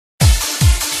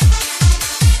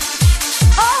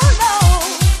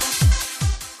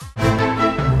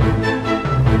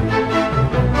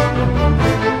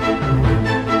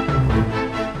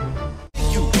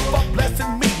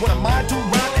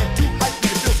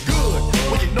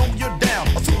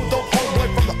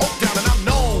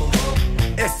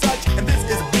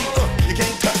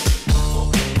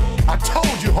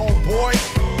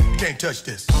touch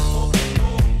this.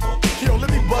 Yo, let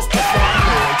me bust this on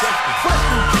you. Fresh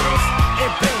new kicks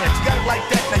and bands, you got it like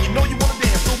that. Now you know you wanna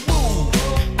dance, so move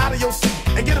out of your seat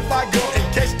and get a fire girl and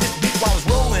catch this beat while it's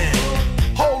rolling.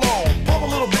 Hold on, pump a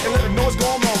little bit and let her know what's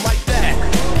going on like that.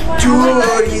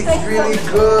 Dude, he's really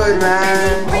good,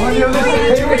 man. Really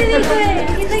good.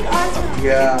 He's like awesome.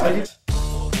 Yeah.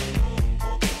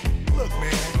 Look,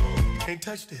 man, can't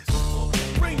touch this.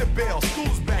 Ring the bell,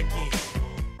 school's back in.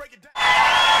 Break it down.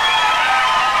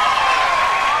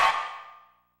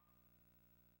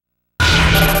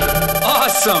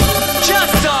 Awesome!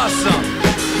 Just awesome!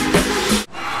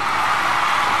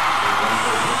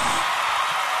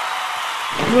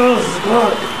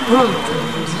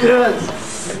 Yes.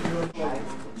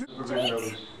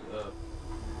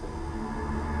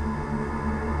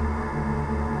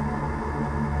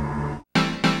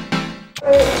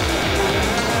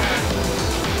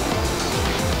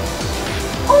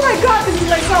 Oh my god, this is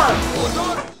my song!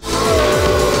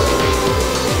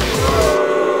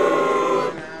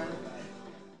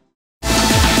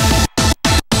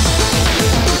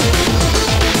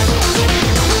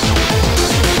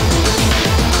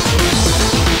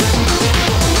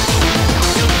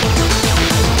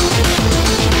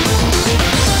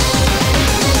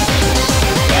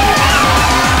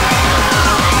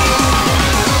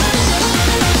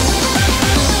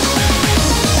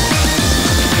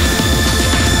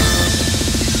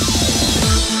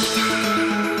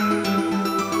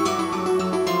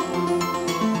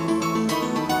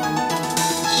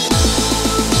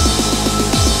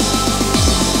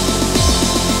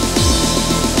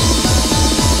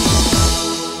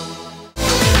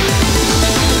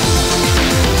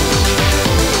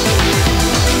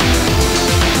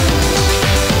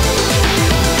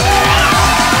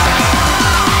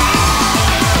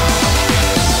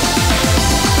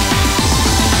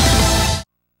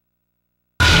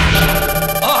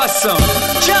 Awesome!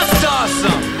 Just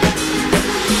awesome!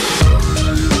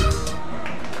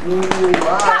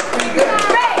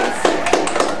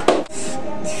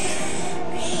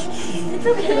 It's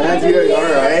okay. That's good,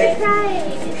 alright.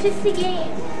 It's just a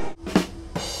game.